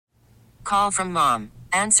Call from mom.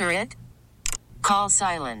 Answer it. Call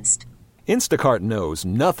silenced. Instacart knows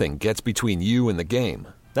nothing gets between you and the game.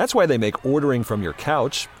 That's why they make ordering from your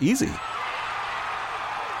couch easy.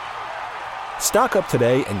 Stock up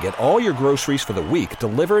today and get all your groceries for the week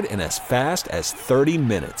delivered in as fast as 30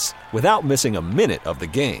 minutes without missing a minute of the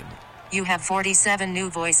game. You have 47 new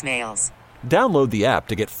voicemails. Download the app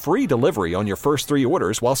to get free delivery on your first 3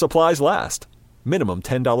 orders while supplies last. Minimum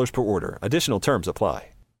 $10 per order. Additional terms apply.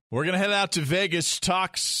 We're going to head out to Vegas,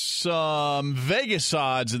 talk some Vegas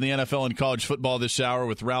odds in the NFL and college football this hour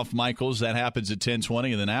with Ralph Michaels. That happens at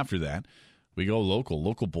 10:20, and then after that, we go local.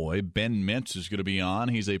 Local boy Ben Mintz is going to be on.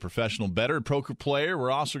 He's a professional bettor, poker player.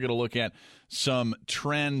 We're also going to look at some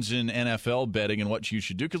trends in NFL betting and what you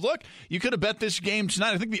should do. Because, look, you could have bet this game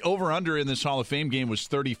tonight. I think the over-under in this Hall of Fame game was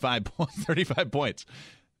 35 points.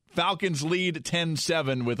 Falcons lead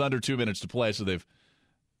 10-7 with under 2 minutes to play, so they're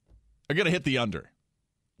going to hit the under.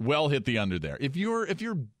 Well hit the under there. If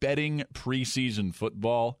you're betting preseason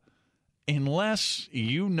football, unless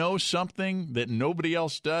you know something that nobody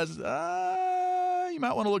else does, you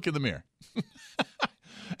might want to look in the mirror.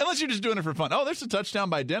 Unless you're just doing it for fun. Oh, there's a touchdown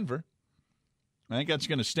by Denver. I think that's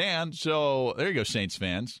going to stand. So there you go, Saints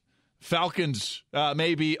fans. Falcons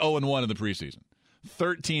maybe 0-1 in the preseason.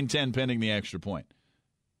 13-10 pending the extra point.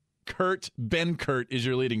 Ben Kurt is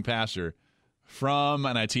your leading passer from,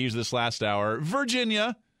 and I teased this last hour,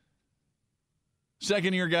 Virginia.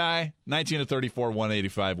 Second-year guy, 19-34,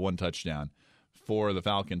 185, 1 touchdown for the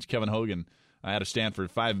Falcons. Kevin Hogan out of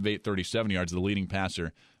Stanford, 5 of 8, 37 yards, the leading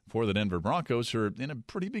passer for the Denver Broncos, who are in a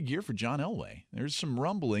pretty big year for John Elway. There's some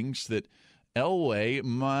rumblings that Elway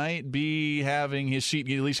might be having his seat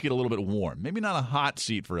at least get a little bit warm. Maybe not a hot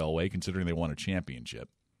seat for Elway, considering they won a championship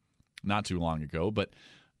not too long ago, but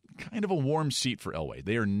kind of a warm seat for Elway.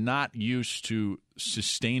 They are not used to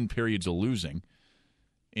sustained periods of losing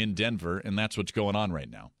in Denver, and that's what's going on right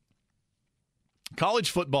now. College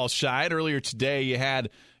football side, earlier today you had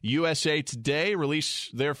USA Today release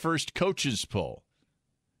their first coaches poll.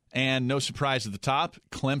 And no surprise at the top,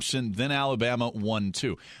 Clemson, then Alabama,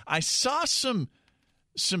 1-2. I saw some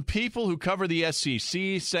people who cover the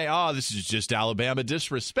SEC say, oh, this is just Alabama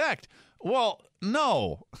disrespect. Well,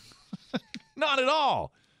 no, not at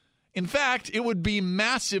all. In fact, it would be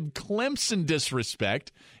massive Clemson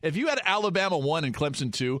disrespect if you had Alabama 1 and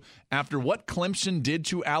Clemson 2 after what Clemson did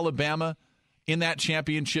to Alabama in that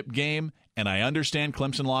championship game. And I understand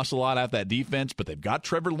Clemson lost a lot out of that defense, but they've got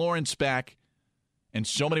Trevor Lawrence back and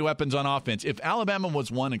so many weapons on offense. If Alabama was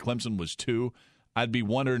 1 and Clemson was 2, I'd be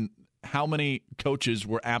wondering how many coaches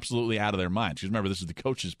were absolutely out of their minds. Because remember, this is the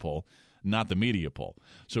coaches poll, not the media poll.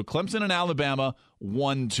 So Clemson and Alabama,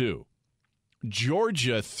 1-2.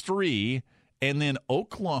 Georgia 3, and then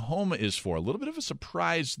Oklahoma is 4. A little bit of a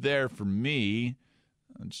surprise there for me.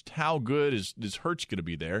 Just how good is Hurts going to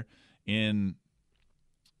be there in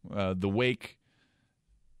the wake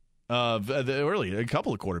of a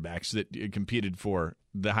couple of quarterbacks that competed for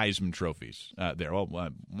the Heisman trophies there. Well,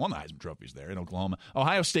 won the Heisman trophies there in Oklahoma.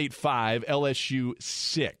 Ohio State 5, LSU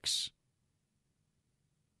 6.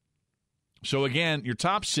 So again, your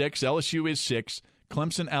top 6, LSU is 6.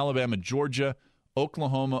 Clemson, Alabama, Georgia,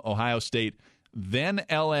 Oklahoma, Ohio State, then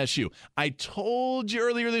LSU. I told you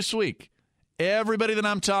earlier this week, everybody that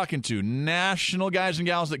I'm talking to, national guys and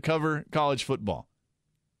gals that cover college football,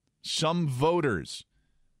 some voters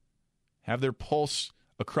have their pulse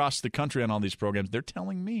across the country on all these programs. They're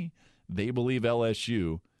telling me they believe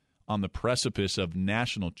LSU on the precipice of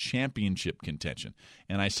national championship contention.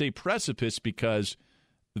 And I say precipice because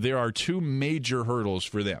there are 2 major hurdles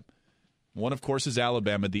for them. One, of course, is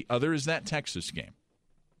Alabama. The other is that Texas game.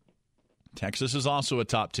 Texas is also a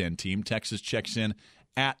top 10 team. Texas checks in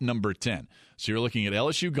at number 10. So you're looking at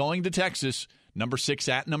LSU going to Texas, number 6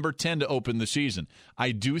 at number 10 to open the season.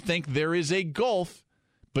 I do think there is a gulf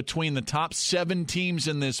between the top 7 teams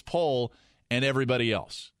in this poll and everybody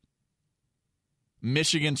else.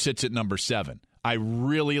 Michigan sits at number 7. I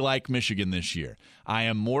really like Michigan this year. I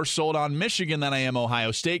am more sold on Michigan than I am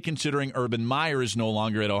Ohio State, considering Urban Meyer is no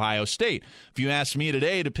longer at Ohio State. If you ask me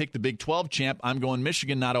today to pick the Big 12 champ, I'm going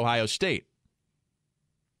Michigan, not Ohio State.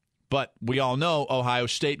 But we all know Ohio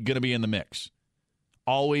State going to be in the mix.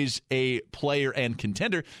 Always a player and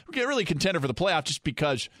contender. Really contender for the playoff just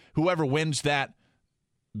because whoever wins that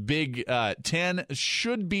Big 10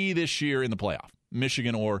 should be this year in the playoff.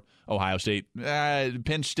 Michigan or Ohio State.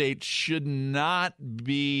 Penn State should not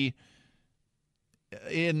be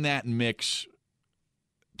in that mix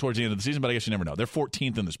towards the end of the season, but I guess you never know. They're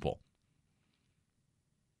 14th in this poll.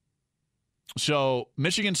 So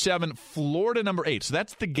Michigan 7, Florida number 8. So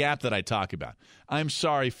that's the gap that I talk about. I'm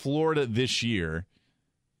sorry, Florida this year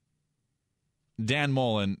Dan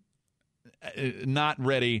Mullen not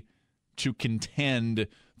ready to contend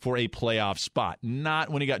for a playoff spot. Not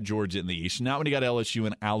when he got Georgia in the East. Not when he got LSU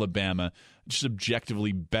and Alabama. Just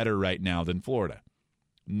objectively better right now than Florida.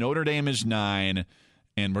 Notre Dame is 9,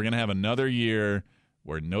 and we're going to have another year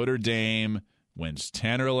where Notre Dame wins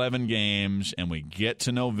 10 or 11 games, and we get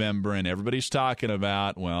to November, and everybody's talking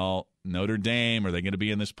about, well, Notre Dame, are they going to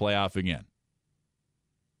be in this playoff again?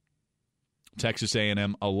 Texas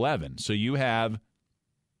A&M, 11. So you have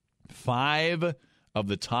 5 of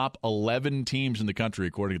the top 11 teams in the country,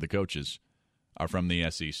 according to the coaches, are from the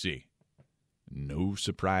SEC. No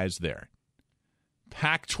surprise there.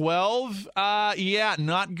 Pac-12, yeah,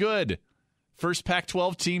 not good. First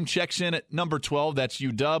Pac-12 team checks in at number 12. That's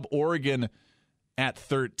UW. Oregon at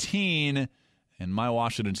 13. And my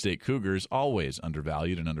Washington State Cougars, always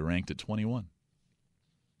undervalued and underranked at 21.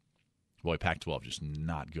 Boy, Pac-12 just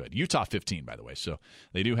not good. Utah 15, by the way. So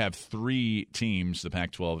they do have 3 teams, the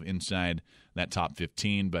Pac-12, inside that top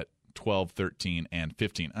 15, but 12, 13, and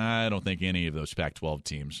 15. I don't think any of those Pac-12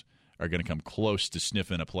 teams are going to come close to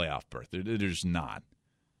sniffing a playoff berth. They're just not.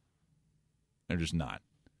 They're just not.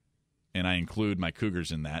 And I include my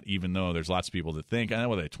Cougars in that, even though there's lots of people that think, I know,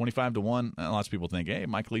 what are they, 25-1? Lots of people think, hey,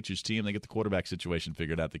 Mike Leach's team, they get the quarterback situation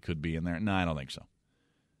figured out, they could be in there. No, I don't think so.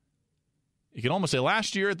 You can almost say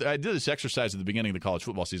last year, I did this exercise at the beginning of the college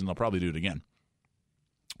football season. I'll probably do it again,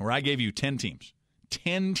 where I gave you 10 teams.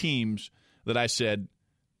 10 teams that I said,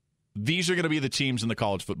 these are going to be the teams in the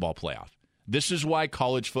college football playoff. This is why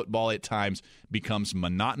college football at times becomes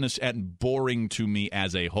monotonous and boring to me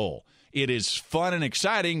as a whole. It is fun and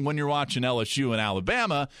exciting when you're watching LSU and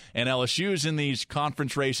Alabama, and LSU's in these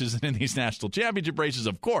conference races and in these national championship races,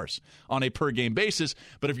 of course, on a per-game basis.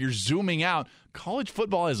 But if you're zooming out, college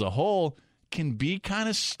football as a whole can be kind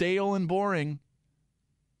of stale and boring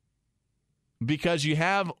because you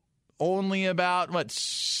have only about,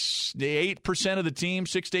 8% of the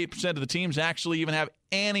teams, 6 to 8% of the teams actually even have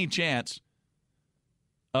any chance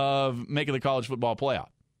of making the college football playoff.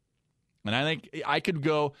 And I think I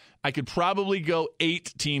could probably go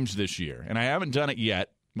 8 teams this year. And I haven't done it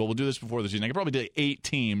yet, but we'll do this before the season. I could probably do 8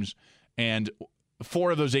 teams, and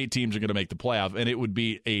 4 of those 8 teams are going to make the playoff, and it would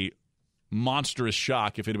be a monstrous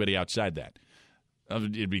shock if anybody outside that.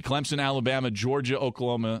 It'd be Clemson, Alabama, Georgia,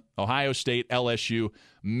 Oklahoma, Ohio State, LSU,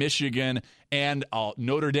 Michigan, and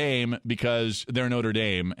Notre Dame, because they're Notre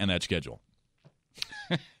Dame and that schedule.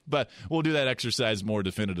 But we'll do that exercise more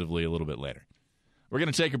definitively a little bit later. We're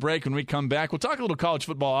going to take a break. When we come back, we'll talk a little college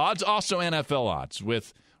football odds, also NFL odds,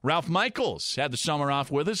 with Ralph Michaels. Had the summer off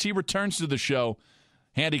with us. He returns to the show.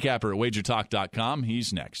 Handicapper at wagertalk.com.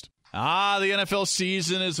 He's next. The NFL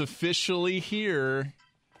season is officially here.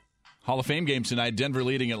 Hall of Fame game tonight. Denver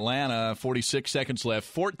leading Atlanta. 46 seconds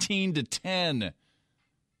left. 14-10.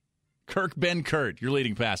 Kirk Benkert, your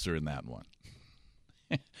leading passer in that one.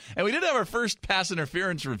 And we did have our first pass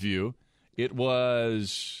interference review. It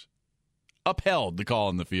was upheld, the call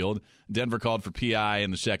in the field. Denver called for PI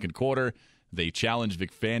in the second quarter. They challenged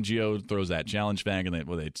Vic Fangio, throws that challenge flag, and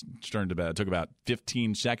they took about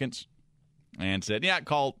 15 seconds and said, yeah,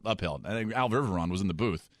 call upheld. I think Al Riveron was in the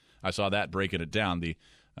booth. I saw that breaking it down. The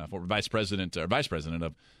former vice president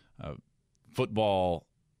of football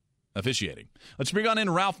officiating. Let's bring on in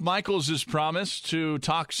Ralph Michaels, as promised, to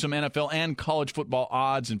talk some NFL and college football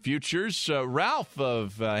odds and futures. Ralph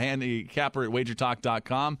of handicapper at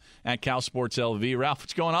wagertalk.com at Cal Sports LV. Ralph,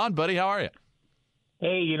 what's going on, buddy? How are you?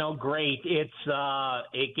 Hey, great.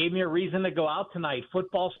 It gave me a reason to go out tonight.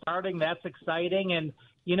 Football starting, that's exciting. And,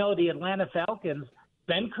 the Atlanta Falcons,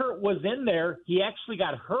 Benkert was in there. He actually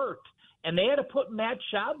got hurt, and they had to put Matt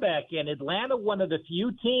Schaub back in. Atlanta, one of the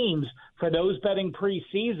few teams, for those betting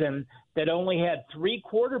preseason, that only had 3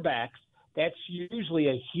 quarterbacks. That's usually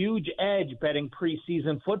a huge edge betting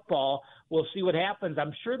preseason football. We'll see what happens.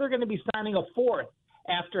 I'm sure they're going to be signing a 4th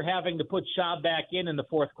after having to put Schaub back in the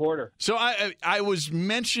fourth quarter. So I was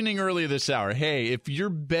mentioning earlier this hour, hey, if you're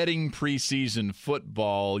betting preseason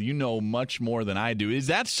football, you know much more than I do. Is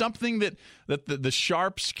that something that the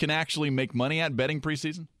sharps can actually make money at, betting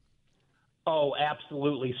preseason? Oh,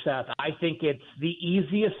 absolutely, Seth. I think it's the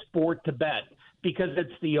easiest sport to bet because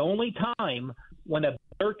it's the only time when a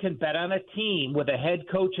bettor can bet on a team with a head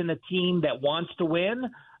coach and a team that wants to win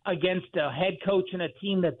against a head coach and a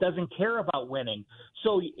team that doesn't care about winning.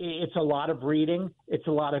 So it's a lot of reading. It's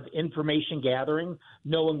a lot of information gathering,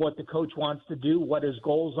 knowing what the coach wants to do, what his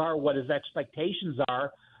goals are, what his expectations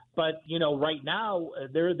are. But, right now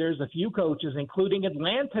there's a few coaches, including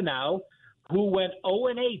Atlanta now, who went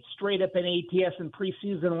 0-8 straight up in ATS in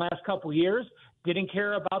preseason the last couple of years, didn't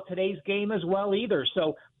care about today's game as well either.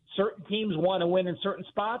 So certain teams want to win in certain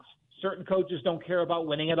spots. certain coaches don't care about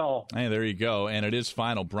winning at all. Hey, there you go. And it is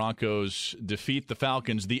final. Broncos defeat the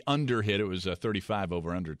Falcons. The under hit. It was a 35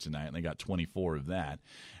 over-under tonight, and they got 24 of that.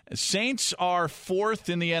 Saints are fourth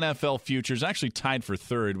in the NFL futures, actually tied for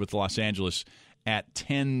third with Los Angeles at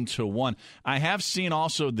 10-1. I have seen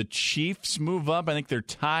also the Chiefs move up. I think they're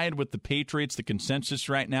tied with the Patriots. The consensus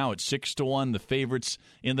right now at 6-1, the favorites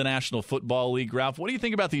in the National Football League. Ralph, what do you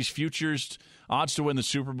think about these futures, odds to win the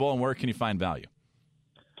Super Bowl, and where can you find value?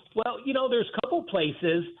 Well, there's a couple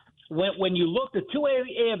places. When you look, the two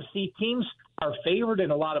AFC teams are favored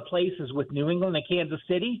in a lot of places with New England and Kansas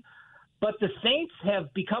City, but the Saints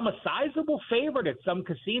have become a sizable favorite at some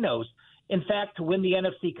casinos. In fact, to win the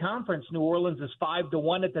NFC Conference, New Orleans is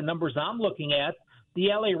 5-1 at the numbers I'm looking at. The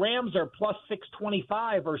LA Rams are plus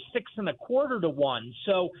 625 or 6.25 to 1.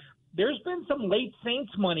 So there's been some late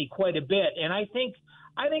Saints money quite a bit, and I think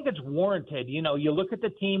it's warranted. You look at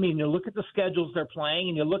the team and you look at the schedules they're playing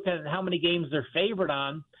and you look at how many games they're favored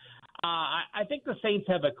on. I think the Saints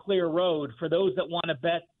have a clear road. For those that want to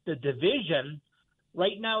bet the division,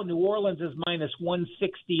 right now New Orleans is minus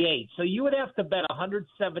 168. So you would have to bet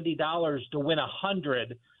 $170 to win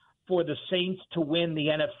 100 for the Saints to win the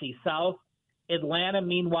NFC South. Atlanta,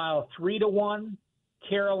 meanwhile, 3-1.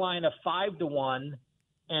 Carolina, 5-1.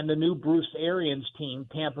 And the new Bruce Arians team,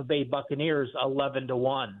 Tampa Bay Buccaneers,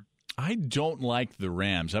 11-1. I don't like the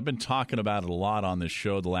Rams. I've been talking about it a lot on this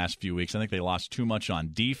show the last few weeks. I think they lost too much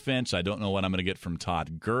on defense. I don't know what I'm going to get from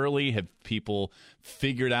Todd Gurley. Have people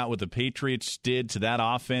figured out what the Patriots did to that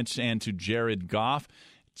offense and to Jared Goff?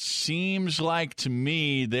 It seems like to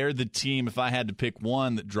me they're the team, if I had to pick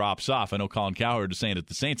one, that drops off. I know Colin Cowherd is saying it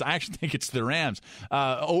the Saints. I actually think it's the Rams.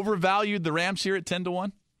 Overvalued the Rams here at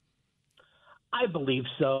 10-1? I believe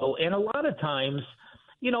so. And a lot of times,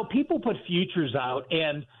 people put futures out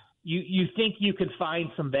and you think you can find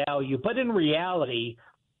some value. But in reality,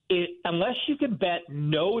 unless you can bet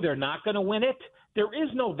no, they're not going to win it, there is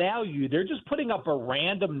no value. They're just putting up a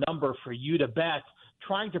random number for you to bet,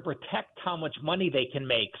 trying to protect how much money they can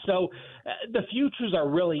make. So the futures are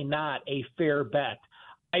really not a fair bet.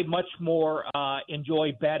 I much more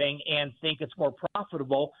enjoy betting and think it's more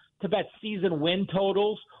profitable to bet season win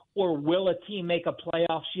totals or will a team make a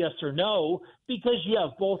playoffs, yes or no, because you have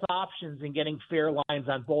both options in getting fair lines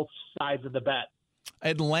on both sides of the bet.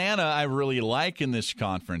 Atlanta I really like in this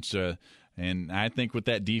conference, and I think with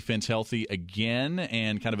that defense healthy again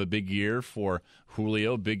and kind of a big year for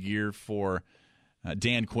Julio, big year for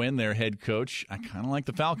Dan Quinn, their head coach, I kind of like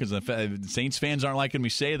the Falcons. Saints fans aren't liking me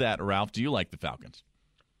say that, Ralph. Do you like the Falcons?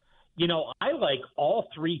 I like all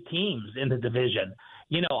three teams in the division.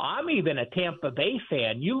 I'm even a Tampa Bay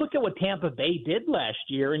fan. You look at what Tampa Bay did last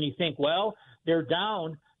year, and you think, well, they're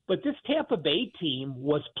down. But this Tampa Bay team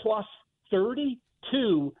was plus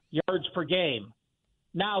 32 yards per game.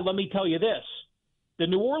 Now, let me tell you this. The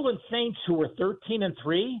New Orleans Saints, who were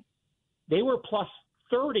 13-3, they were plus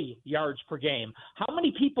 30 yards per game. How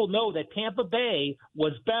many people know that Tampa Bay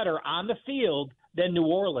was better on the field than New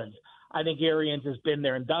Orleans? I think Arians has been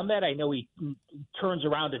there and done that. I know he turns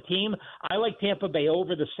around a team. I like Tampa Bay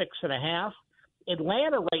over the 6.5.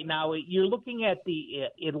 Atlanta right now, you're looking at the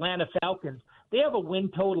Atlanta Falcons. They have a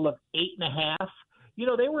win total of 8.5.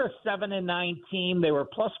 They were a 7-9 team. They were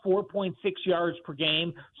plus 4.6 yards per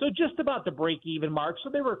game, so just about the break-even mark. So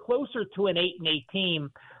they were closer to an 8-8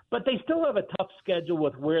 team, but they still have a tough schedule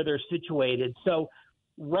with where they're situated. So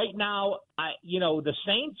right now, the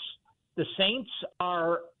Saints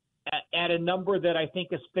are at a number that I think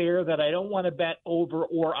is fair, that I don't want to bet over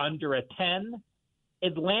or under at 10.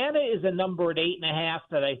 Atlanta is a number at 8.5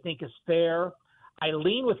 that I think is fair. I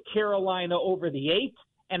lean with Carolina over the 8,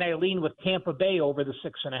 and I lean with Tampa Bay over the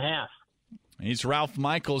 6.5. He's Ralph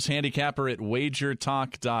Michaels, handicapper at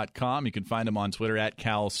wagertalk.com. You can find him on Twitter at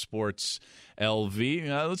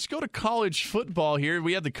CalSportsLV. Let's go to college football here.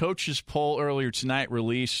 We had the coaches poll earlier today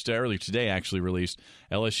released.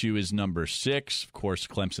 LSU is number 6. Of course,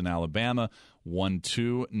 Clemson, Alabama,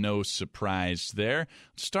 1-2. No surprise there.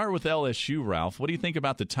 Let's start with LSU, Ralph. What do you think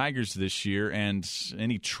about the Tigers this year and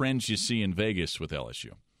any trends you see in Vegas with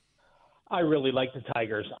LSU? I really like the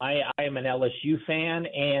Tigers. I am an LSU fan,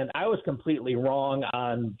 and I was completely wrong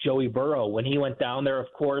on Joey Burrow. When he went down there, of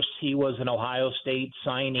course, he was an Ohio State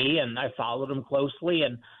signee, and I followed him closely,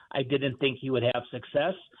 and I didn't think he would have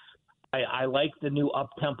success. I like the new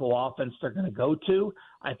up-tempo offense they're going to go to.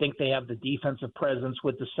 I think they have the defensive presence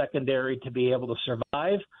with the secondary to be able to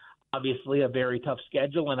survive. Obviously, a very tough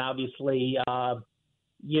schedule, and obviously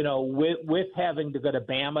with having to go to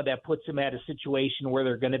Bama, that puts them at a situation where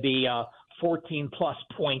they're going to be a 14-plus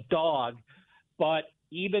point dog. But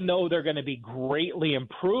even though they're going to be greatly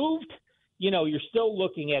improved, you're still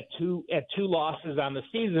looking at two losses on the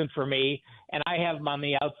season for me, and I have them on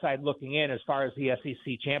the outside looking in as far as the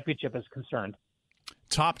SEC championship is concerned.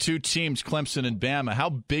 Top two teams, Clemson and Bama. How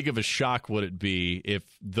big of a shock would it be if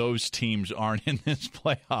those teams aren't in this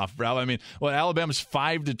playoff, Ralph? I mean, Alabama's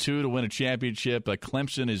 5-2 to win a championship.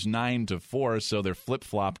 Clemson is 9-4, so they're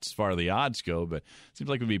flip-flopped as far as the odds go. But it seems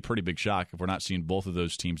like it would be a pretty big shock if we're not seeing both of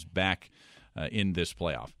those teams back in this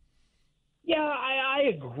playoff. Yeah,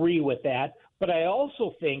 I agree with that. But I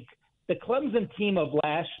also think the Clemson team of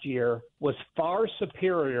last year was far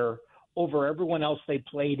superior over everyone else they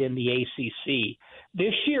played in the ACC.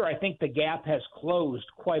 This year, I think the gap has closed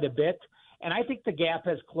quite a bit, and I think the gap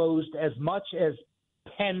has closed as much as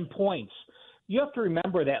 10 points. You have to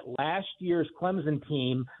remember that last year's Clemson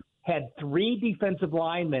team had 3 defensive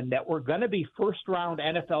linemen that were going to be first-round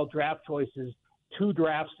NFL draft choices 2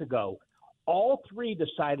 drafts ago. All 3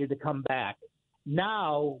 decided to come back.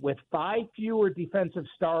 Now, with 5 fewer defensive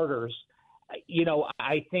starters,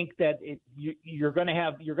 I think that you're going to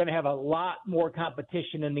have a lot more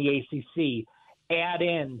competition in the ACC. Add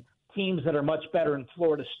in teams that are much better in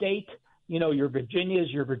Florida State. Your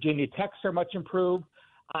Virginias, your Virginia Techs are much improved.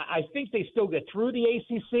 I think they still get through the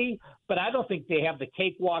ACC, but I don't think they have the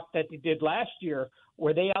cakewalk that they did last year,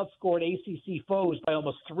 where they outscored ACC foes by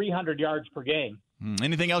almost 300 yards per game.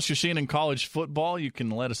 Anything else you're seeing in college football you can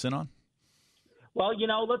let us in on? Well,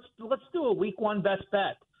 let's do a week 1 best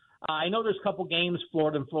bet. I know there's a couple games,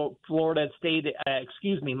 Florida State,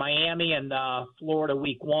 Miami and Florida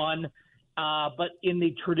week 1. But in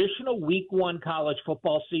the traditional week 1 college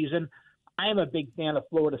football season, I am a big fan of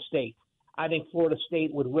Florida State. I think Florida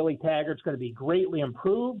State with Willie Taggart's going to be greatly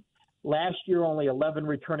improved. Last year, only 11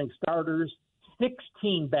 returning starters,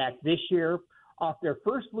 16 back this year. Off their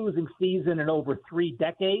first losing season in over 3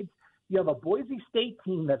 decades, you have a Boise State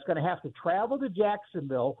team that's going to have to travel to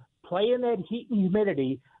Jacksonville, play in that heat and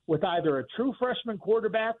humidity with either a true freshman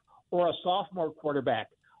quarterback or a sophomore quarterback.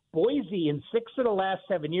 Boise, in 6 of the last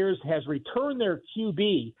 7 years, has returned their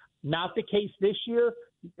QB. Not the case this year.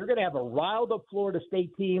 You're going to have a riled-up Florida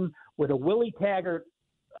State team with a Willie Taggart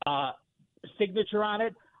signature on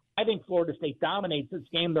it. I think Florida State dominates this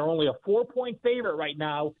game. They're only a 4-point favorite right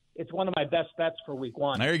now. It's one of my best bets for week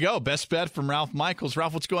 1. There you go. Best bet from Ralph Michaels.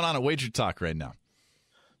 Ralph, what's going on at Wager Talk right now?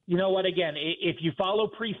 You know what? Again, if you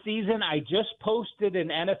follow preseason, I just posted an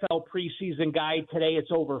NFL preseason guide today.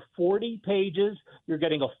 It's over 40 pages. You're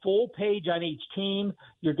getting a full page on each team.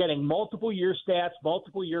 You're getting multiple year stats,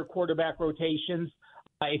 multiple year quarterback rotations.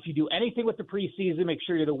 If you do anything with the preseason, make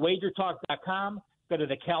sure you're to wagertalk.com, go to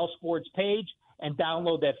the Cal Sports page, and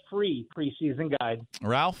download that free preseason guide.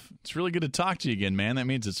 Ralph, it's really good to talk to you again, man. That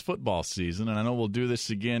means it's football season, and I know we'll do this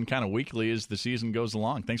again kind of weekly as the season goes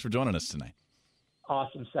along. Thanks for joining us tonight.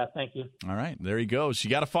 Awesome, Seth. Thank you. All right, there he goes. You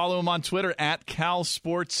got to follow him on Twitter at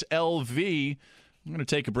CalSportsLV. I'm going to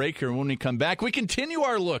take a break here. When we come back, we continue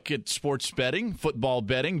our look at sports betting, football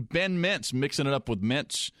betting. Ben Mintz, mixing it up with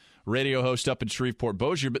Mintz, radio host up in Shreveport,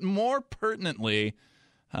 Bossier. But more pertinently,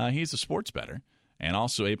 he's a sports bettor and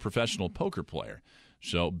also a professional poker player.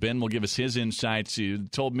 So Ben will give us his insights. He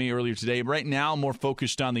told me earlier today, right now, more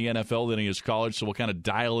focused on the NFL than he is college, so we'll kind of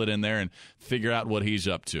dial it in there and figure out what he's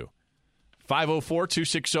up to.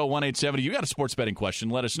 504-260-1870. You got a sports betting question,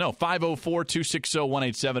 let us know.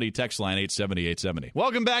 504-260-1870, text line 870-870.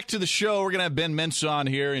 Welcome back to the show. We're going to have Ben Mintz on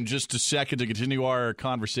here in just a second to continue our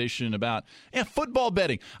conversation about football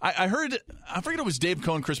betting. I heard, I forget it was Dave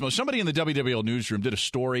Cohn, Chris Mo, somebody in the WWL newsroom did a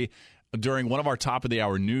story during one of our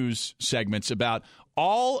top-of-the-hour news segments about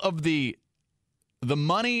all of the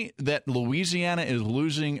money that Louisiana is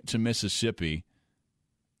losing to Mississippi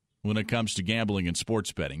when it comes to gambling and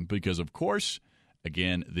sports betting, because, of course,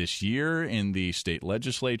 again, this year in the state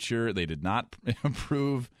legislature, they did not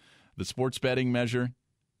approve the sports betting measure,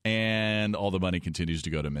 and all the money continues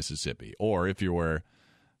to go to Mississippi. Or if you're where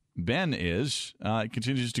Ben is, it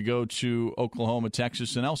continues to go to Oklahoma,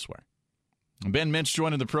 Texas, and elsewhere. Ben Mintz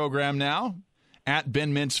joining the program now at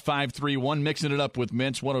Ben Mintz 531, mixing it up with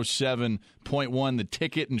Mintz 107.1, the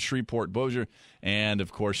ticket in Shreveport, Bossier, and,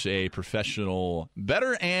 of course, a professional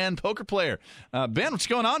bettor and poker player. Ben, what's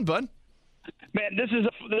going on, bud? Man, this is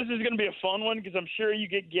going to be a fun one because I'm sure you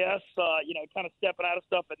get guests, kind of stepping out of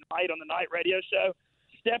stuff at night on the night radio show,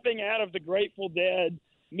 stepping out of the Grateful Dead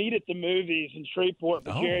Meet at the Movies in Shreveport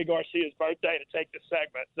for Jerry Garcia's birthday to take this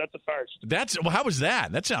segment. That's a first. How was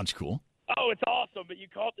that? That sounds cool. Oh, it's awesome! But you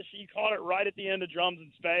caught it right at the end of Drums in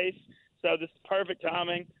Space, so this is perfect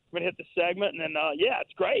timing. I'm gonna hit the segment, and then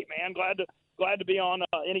it's great, man. Glad glad to be on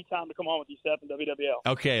anytime to come on with you, Seth, and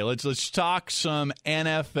WWL. Okay, let's talk some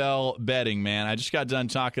NFL betting, man. I just got done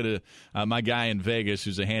talking to my guy in Vegas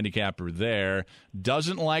who's a handicapper there.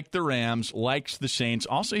 Doesn't like the Rams, likes the Saints.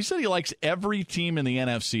 Also, he said he likes every team in the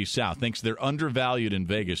NFC South, thinks they're undervalued in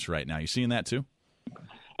Vegas right now. You seeing that too?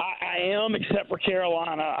 I am, except for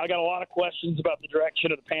Carolina. I got a lot of questions about the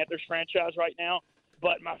direction of the Panthers franchise right now.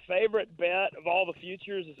 But my favorite bet of all the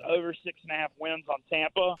futures is over 6.5 wins on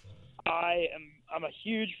Tampa. I'm a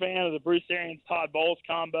huge fan of the Bruce Arians Todd Bowles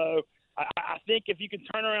combo. I think if you can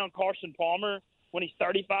turn around Carson Palmer when he's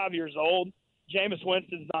 35 years old, Jameis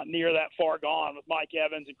Winston's not near that far gone with Mike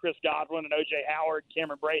Evans and Chris Godwin and O.J. Howard,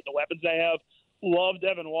 Cameron Brate, the weapons they have. Love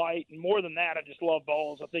Devin White, and more than that, I just love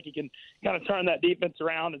Bowles. I think he can kind of turn that defense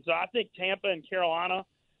around. And so I think Tampa and Carolina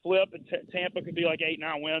flip, and Tampa could be like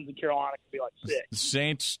 8-9 wins, and Carolina could be like 6.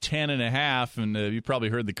 Saints 10.5, and you probably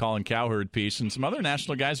heard the Colin Cowherd piece, and some other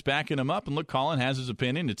national guys backing him up. And look, Colin has his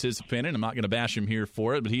opinion; it's his opinion. I'm not going to bash him here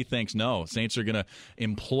for it, but he thinks no, Saints are going to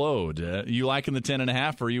implode. You liking the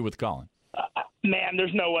 10.5, or are you with Colin? Man,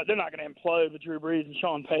 there's no way they're not going to implode with Drew Brees and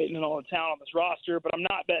Sean Payton and all the talent on this roster. But I'm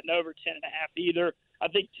not betting over 10.5 either. I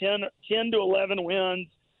think 10 to 11 wins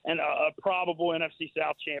and a probable NFC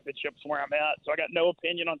South championship is where I'm at. So I got no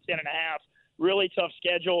opinion on 10.5. Really tough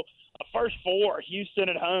schedule. First 4: Houston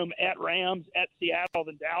at home, at Rams, at Seattle,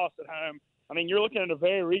 then Dallas at home. I mean, you're looking at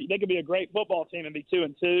they could be a great football team and be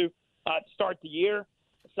 2-2 to start the year.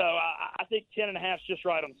 So I think 10.5 is just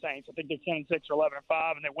right on the Saints. I think they're 10-6 or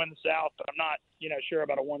 11-5, and they win the South. But I'm not, sure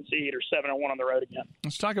about a 1 seed or 7-1 on the road again.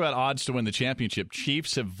 Let's talk about odds to win the championship.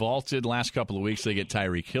 Chiefs have vaulted last couple of weeks. They get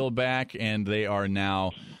Tyreek Hill back, and they are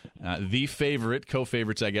now the favorite,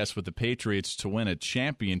 co-favorites, I guess, with the Patriots to win a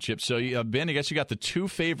championship. So, Ben, I guess you got the 2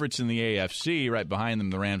 favorites in the AFC, right behind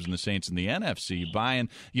them, the Rams and the Saints in the NFC. You buying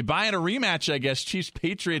a rematch, I guess,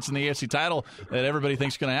 Chiefs-Patriots in the AFC title that everybody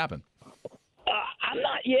thinks is going to happen. I'm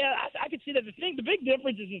not. Yeah, I could see that. The big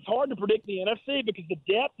difference is it's hard to predict the NFC because the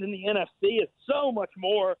depth in the NFC is so much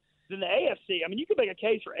more than the AFC. I mean, you could make a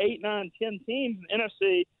case for 8, 9, 10 teams in the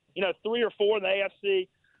NFC. 3 or 4 in the AFC.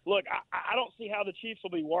 Look, I don't see how the Chiefs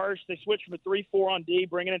will be worse. They switched from a 3-4 on D,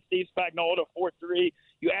 bringing in Steve Spagnuolo to a 4-3.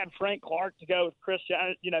 You add Frank Clark to go with Chris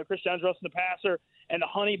Jones rushing the passer, and the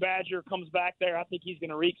Honey Badger comes back there. I think he's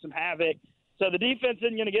going to wreak some havoc. So the defense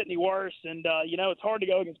isn't going to get any worse, and it's hard to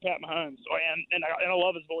go against Pat Mahomes, and I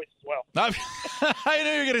love his voice as well. I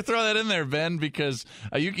knew you were going to throw that in there, Ben, because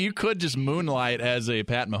you could just moonlight as a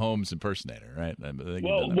Pat Mahomes impersonator, right?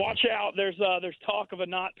 Well, watch out. There's talk of a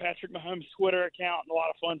not Patrick Mahomes Twitter account and a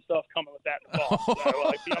lot of fun stuff coming with that in the fall.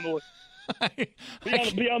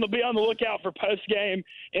 So be on the lookout for post game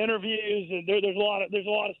interviews, and there's a lot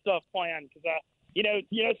of stuff planned because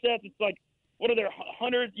Seth, it's like. What are there,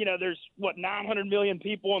 100, there's, 900 million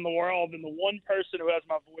people in the world, and the one person who has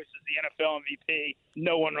my voice is the NFL MVP.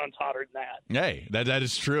 No one runs hotter than that. Hey, that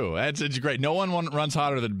is true. It's great. No one runs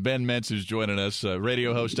hotter than Ben Mintz, who's joining us,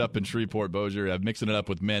 radio host up in Shreveport, Bossier. I'm mixing it up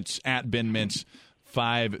with Mintz, at Ben Mintz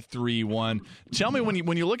 531. Tell me,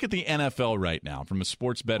 when you look at the NFL right now, from a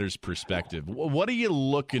sports bettor's perspective, what are you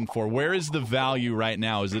looking for? Where is the value right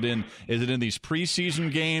now? Is it in these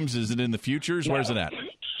preseason games? Is it in the futures? Where's it at?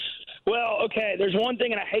 Well, okay, there's one thing,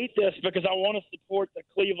 and I hate this because I want to support the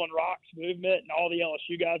Cleveland Rocks movement and all the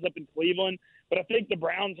LSU guys up in Cleveland, but I think the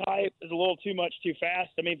Browns hype is a little too much too fast.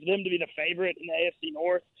 I mean, for them to be the favorite in the AFC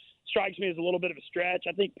North strikes me as a little bit of a stretch.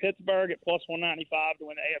 I think Pittsburgh at plus 195 to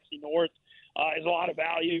win the AFC North is a lot of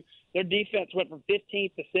value. Their defense went from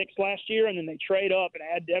 15th to 6th last year, and then they trade up and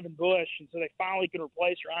add Devin Bush, and so they finally can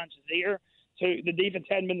replace Ryan Shazier. So the defense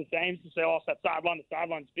hadn't been the same since they lost that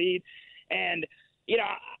sideline-to-sideline speed. And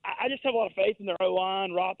I just have a lot of faith in their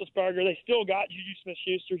O-line, Roethlisberger. They still got Juju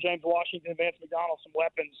Smith-Schuster, James Washington, Vance McDonald, some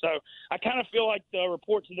weapons. So I kind of feel like the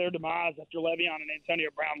reports of their demise after Le'Veon and Antonio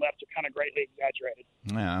Brown left are kind of greatly exaggerated.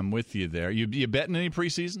 Yeah, I'm with you there. You betting any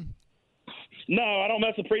preseason? No, I don't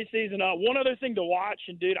mess with preseason. One other thing to watch,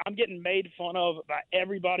 and, dude, I'm getting made fun of by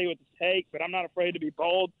everybody with this take, but I'm not afraid to be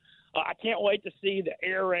bold. I can't wait to see the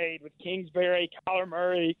air raid with Kingsbury, Kyler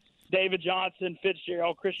Murray, David Johnson,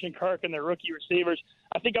 Fitzgerald, Christian Kirk, and their rookie receivers.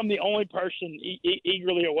 I think I'm the only person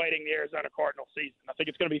eagerly awaiting the Arizona Cardinals season. I think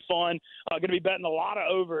it's going to be fun. Going to be betting a lot of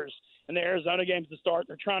overs in the Arizona games to start.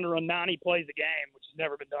 They're trying to run 90 plays a game, which has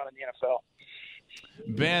never been done in the NFL.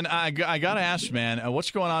 Ben, I got to ask, man,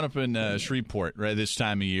 what's going on up in Shreveport right this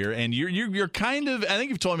time of year? And you're kind of, I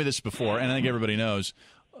think you've told me this before, and I think everybody knows,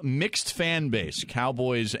 mixed fan base,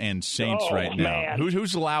 Cowboys and Saints right now. Man.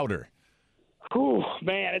 Who's louder? Whew,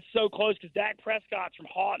 man, it's so close because Dak Prescott's from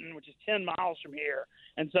Houghton, which is 10 miles from here.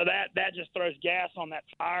 And so that just throws gas on that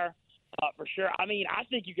fire. for sure. I mean, I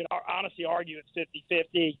think you can honestly argue it's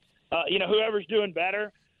 50-50. Whoever's doing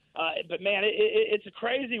better. But, man, it's a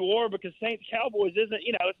crazy war because Saints-Cowboys isn't,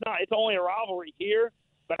 it's only a rivalry here.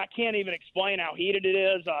 But I can't even explain how heated it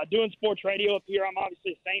is. Doing sports radio up here, I'm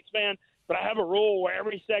obviously a Saints fan. But I have a rule where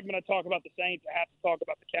every segment I talk about the Saints, I have to talk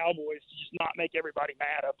about the Cowboys to just not make everybody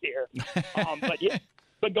mad up here.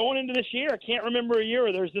 But going into this year, I can't remember a year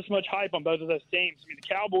where there's this much hype on both of those teams. I mean, the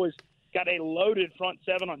Cowboys got a loaded front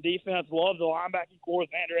seven on defense. Love the linebacking core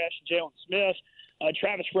with Vander Esch and Jalen Smith.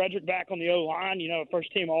 Travis Frederick back on the O-line,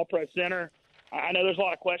 first-team All-Pro center. I know there's a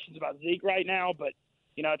lot of questions about Zeke right now, but,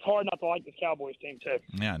 it's hard not to like this Cowboys team, too.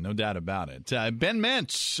 Yeah, no doubt about it. Ben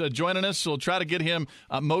Mintz joining us. We'll try to get him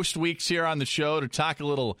most weeks here on the show to talk a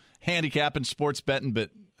little handicap and sports betting.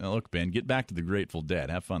 But, look, Ben, get back to the Grateful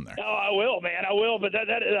Dead. Have fun there. Oh, I will, man. I will. But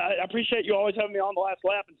I appreciate you always having me on the last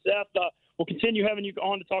lap. And, Seth, we'll continue having you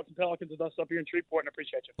on to talk some Pelicans with us up here in Shreveport, and I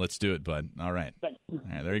appreciate you. Let's do it, bud. All right. Thanks. All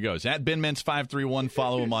right, there he goes. At Ben Mintz 531.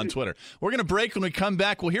 Follow him on Twitter. We're going to break. When we come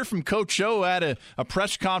back, we'll hear from Coach O at a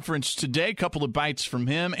press conference today. A couple of bites from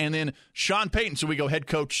him. And then Sean Payton. So we go head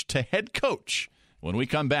coach to head coach when we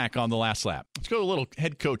come back on the last lap. Let's go a little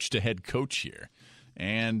head coach to head coach here.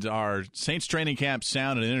 And our Saints training camp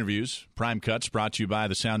sound and interviews, Prime Cuts, brought to you by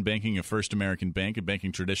the sound banking of First American Bank, a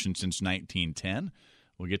banking tradition since 1910.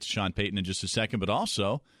 We'll get to Sean Payton in just a second, but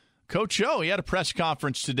also Coach O. He had a press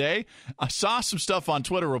conference today. I saw some stuff on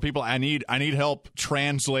Twitter where people, I need help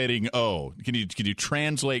translating O. Can you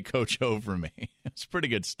translate Coach O for me? It's pretty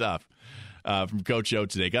good stuff from Coach O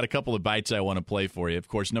today. Got a couple of bites I want to play for you. Of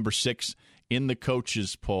course, number 6 in the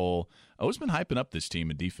coaches poll. O's been hyping up this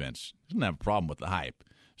team in defense. Doesn't have a problem with the hype.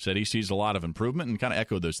 Said he sees a lot of improvement and kind of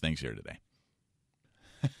echoed those things here today.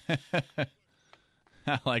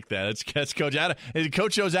 I like that. That's Coach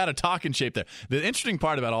Coach O's out of talking shape there. The interesting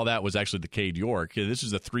part about all that was actually the Cade York. This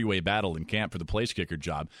is a 3-way battle in camp for the place kicker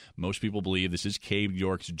job. Most people believe this is Cade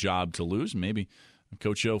York's job to lose. Maybe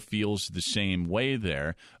Coach O feels the same way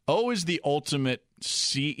there. O is the ultimate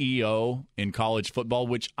CEO in college football,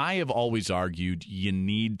 which I have always argued you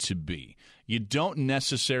need to be. You don't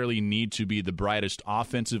necessarily need to be the brightest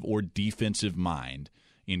offensive or defensive mind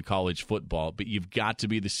in college football, but you've got to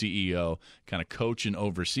be the CEO, kind of coach and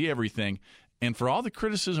oversee everything. And for all the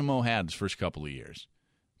criticism O had his first couple of years,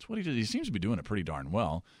 that's what he did. He seems to be doing it pretty darn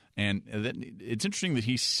well. And it's interesting that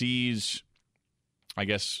he sees, I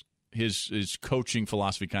guess, his coaching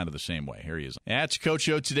philosophy kind of the same way. Here he is. That's Coach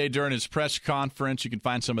O today during his press conference. You can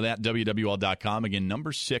find some of that at WWL.com. Again,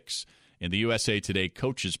 number 6 in the USA Today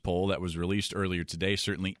coaches poll that was released earlier today,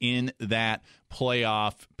 certainly in that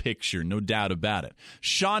playoff picture, no doubt about it.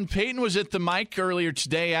 Sean Payton was at the mic earlier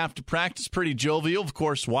today after practice, pretty jovial. Of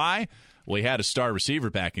course, why? Well, he had a star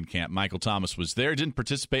receiver back in camp. Michael Thomas was there, didn't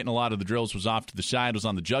participate in a lot of the drills, was off to the side, was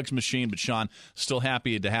on the jugs machine, but Sean still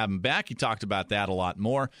happy to have him back. He talked about that a lot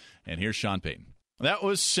more, and here's Sean Payton. That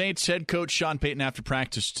was Saints head coach Sean Payton after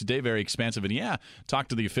practice today. Very expansive. And, yeah, talked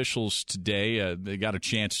to the officials today. They got a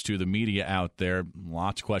chance to the media out there.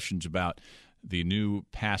 Lots of questions about the new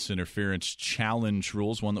pass interference challenge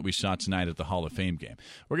rules, one that we saw tonight at the Hall of Fame game.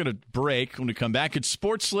 We're going to break. When we come back, it's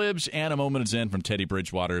Sports Libs and a moment is in from Teddy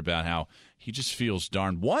Bridgewater about how he just feels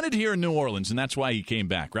darn wanted here in New Orleans, and that's why he came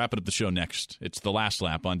back. Wrapping up the show next. It's The Last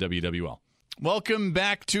Lap on WWL. Welcome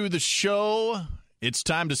back to the show. It's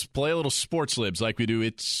time to play a little Sports Libs like we do.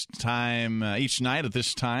 It's time each night at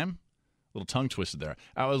this time. A little tongue twisted there.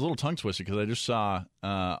 I was a little tongue twisted because I just saw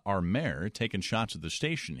our mayor taking shots at the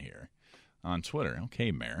station here on Twitter.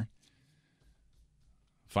 Okay, mayor.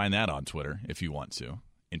 Find that on Twitter if you want to.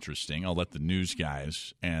 Interesting. I'll let the news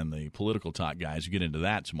guys and the political talk guys get into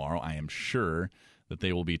that tomorrow. I am sure that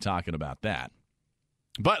they will be talking about that.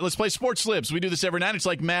 But let's play Sports Libs. We do this every night. It's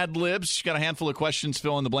like Mad Libs. You got a handful of questions.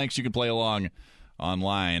 Fill in the blanks. You can play along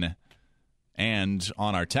online and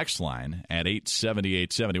on our text line at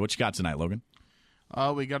 870-870. What you got tonight, Logan?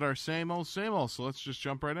 We got our same old, so let's just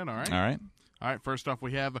jump right in, all right? All right. All right, first off,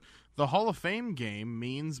 we have the Hall of Fame game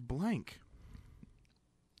means blank.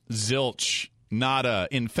 Zilch. Nada.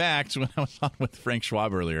 In fact, when I was on with Frank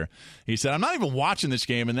Schwab earlier, he said, I'm not even watching this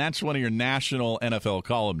game, and that's one of your national NFL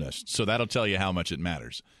columnists, so that'll tell you how much it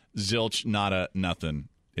matters. Zilch, nada, nothing.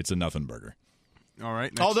 It's a nothing burger. All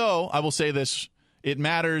right. Next. Although, I will say this, it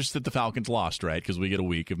matters that the Falcons lost, right? Because we get a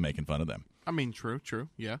week of making fun of them. I mean, true,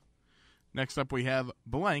 yeah. Next up, we have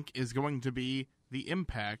blank is going to be the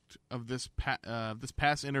impact of this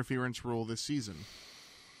pass interference rule this season.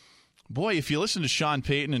 Boy, if you listen to Sean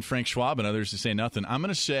Payton and Frank Schwab and others to say nothing, I'm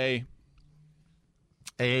going to say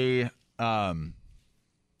a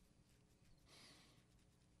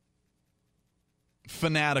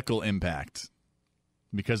fanatical impact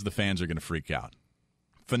because the fans are going to freak out.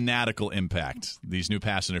 Fanatical impact. These new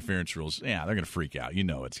pass interference rules, yeah, they're going to freak out. You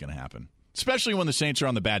know it's going to happen. Especially when the Saints are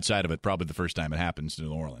on the bad side of it, probably the first time it happens to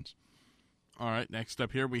New Orleans. All right, next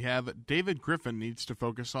up here we have David Griffin needs to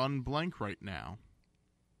focus on blank right now.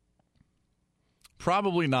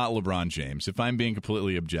 Probably not LeBron James. If I'm being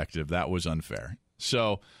completely objective, that was unfair.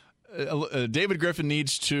 So David Griffin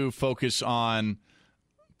needs to focus on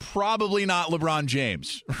probably not LeBron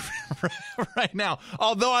James right now.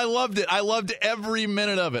 Although I loved it. I loved every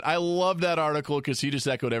minute of it. I loved that article because he just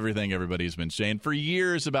echoed everything everybody's been saying for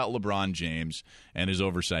years about LeBron James and his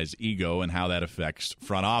oversized ego and how that affects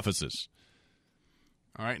front offices.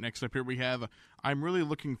 All right, next up here we have, I'm really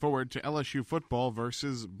looking forward to LSU football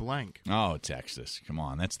versus blank. Oh, Texas. Come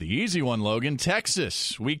on. That's the easy one, Logan.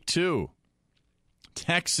 Texas, week 2.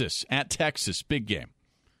 Texas at Texas. Big game.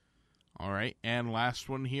 All right, and last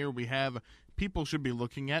one here, we have people should be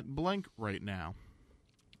looking at blank right now.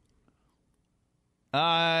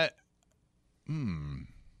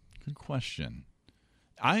 Good question.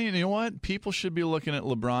 You know what? People should be looking at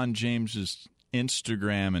LeBron James's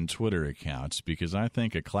Instagram and Twitter accounts because I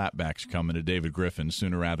think a clapback's coming to David Griffin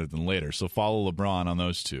sooner rather than later. So follow LeBron on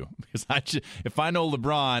those two. Because if I know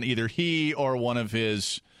LeBron, either he or one of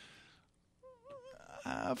his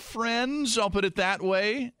friends, I'll put it that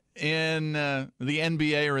way, in the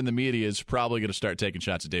NBA or in the media is probably going to start taking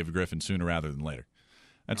shots at David Griffin sooner rather than later.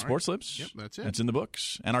 That's Sports Lips. Yep, that's it. That's in the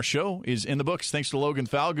books. And our show is in the books. Thanks to Logan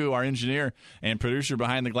Falgu, our engineer and producer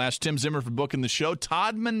behind the glass, Tim Zimmer for booking the show,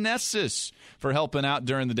 Todd Manessis for helping out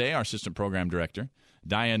during the day, our assistant program director,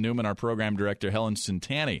 Diane Newman, our program director, Helen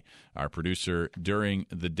Santani, our producer during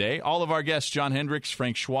the day. All of our guests, John Hendricks,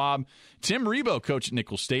 Frank Schwab, Tim Rebo, coach at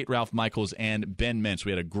Nicholls State, Ralph Michaels, and Ben Mintz.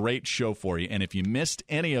 We had a great show for you. And if you missed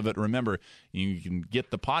any of it, remember, you can get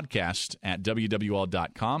the podcast at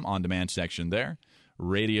WWL.com, on-demand section there,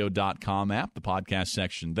 radio.com app, the podcast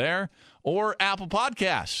section there, or Apple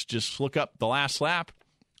Podcasts. Just look up The Last Lap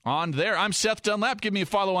on there. I'm Seth Dunlap. Give me a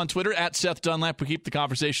follow on Twitter at Seth Dunlap. We keep the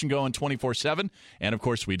conversation going 24/7. And, of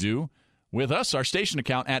course, we do with us, our station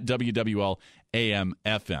account at WWL AM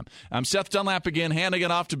FM. I'm Seth Dunlap again, handing it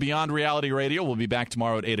off to Beyond Reality Radio. We'll be back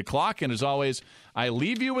tomorrow at 8 o'clock. And, as always, I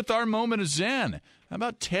leave you with our moment of Zen. How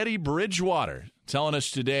about Teddy Bridgewater telling us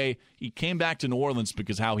today he came back to New Orleans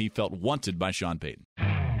because how he felt wanted by Sean Payton.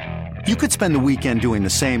 You could spend the weekend doing the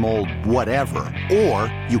same old whatever,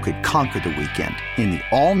 or you could conquer the weekend in the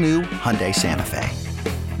all-new Hyundai Santa Fe.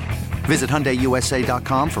 Visit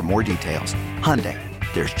HyundaiUSA.com for more details. Hyundai,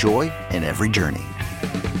 there's joy in every journey.